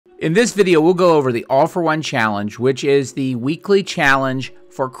In this video, we'll go over the All-for-One challenge, which is the weekly challenge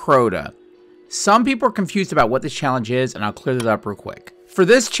for Crota. Some people are confused about what this challenge is, and I'll clear that up real quick. For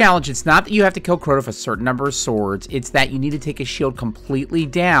this challenge, it's not that you have to kill Crota with a certain number of swords, it's that you need to take a shield completely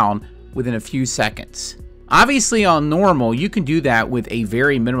down within a few seconds. Obviously, on normal, you can do that with a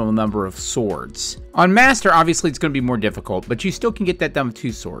very minimum number of swords. On master, obviously, it's going to be more difficult, but you still can get that done with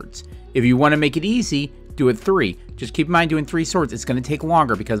 2 swords. If you want to make it easy, do it 3. Just keep in mind, doing 3 swords, it's going to take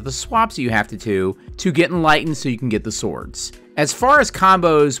longer because of the swaps you have to do to get enlightened so you can get the swords. As far as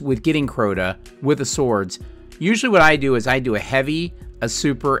combos with getting Crota with the swords, usually what I do is I do a heavy, a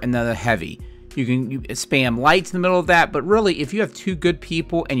super, and then a heavy. You can spam lights in the middle of that, but really, if you have 2 good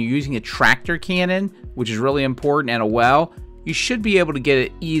people and you're using a tractor cannon, which is really important, and a well, you should be able to get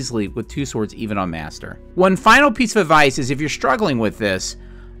it easily with 2 swords, even on master. One final piece of advice is if you're struggling with this,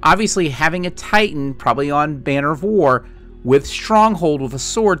 obviously having a Titan, probably on Banner of War, with Stronghold with a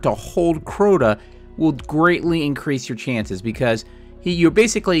sword to hold Crota will greatly increase your chances because you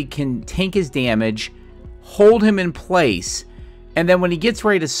basically can tank his damage, hold him in place, and then when he gets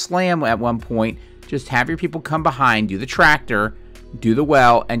ready to slam at one point, just have your people come behind, do the tractor, do the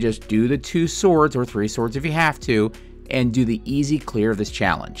well, and just do the 2 swords or 3 swords if you have to, and do the easy clear of this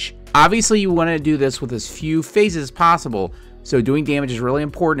challenge. Obviously, you want to do this with as few phases as possible, so doing damage is really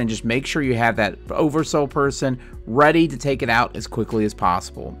important, and just make sure you have that oversoul person ready to take it out as quickly as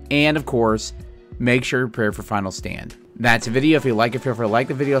possible. And of course, make sure you're prepared for final stand. That's the video. If you like it, feel free to like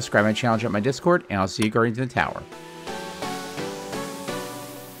the video, subscribe my channel, join my Discord, and I'll see you Guardians in the Tower.